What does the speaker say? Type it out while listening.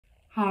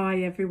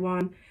Hi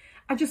everyone.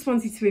 I just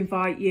wanted to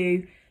invite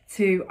you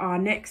to our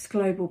next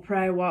Global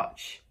Prayer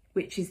Watch,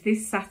 which is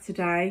this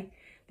Saturday,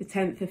 the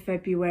 10th of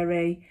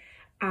February,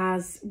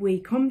 as we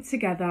come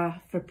together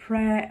for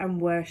prayer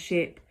and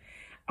worship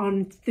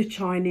on the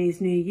Chinese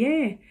New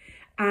Year.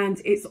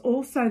 And it's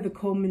also the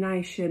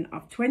culmination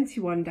of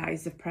 21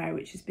 days of prayer,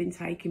 which has been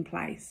taking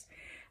place.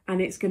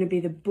 And it's going to be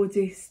the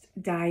Buddhist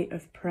day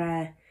of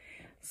prayer.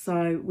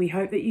 So we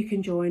hope that you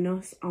can join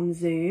us on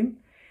Zoom.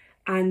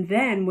 And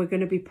then we're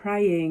going to be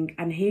praying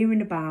and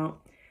hearing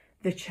about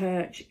the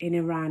church in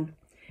Iran.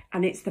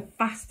 And it's the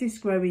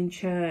fastest growing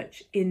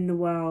church in the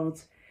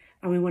world.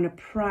 And we want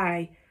to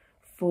pray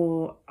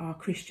for our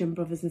Christian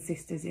brothers and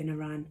sisters in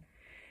Iran.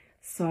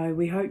 So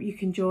we hope you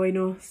can join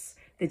us.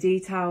 The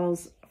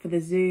details for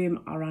the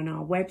Zoom are on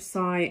our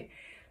website.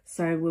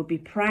 So we'll be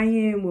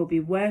praying, we'll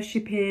be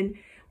worshipping,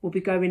 we'll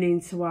be going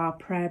into our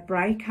prayer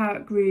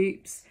breakout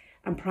groups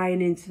and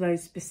praying into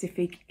those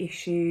specific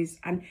issues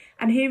and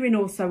hearing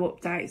also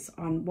updates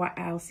on what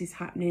else is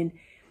happening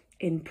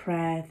in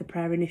prayer, the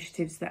prayer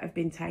initiatives that have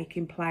been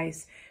taking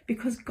place,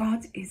 because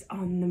God is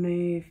on the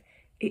move.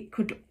 We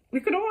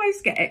could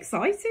always get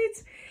excited.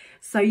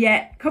 So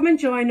yeah, come and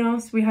join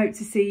us. We hope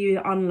to see you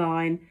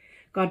online.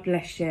 God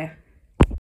bless you.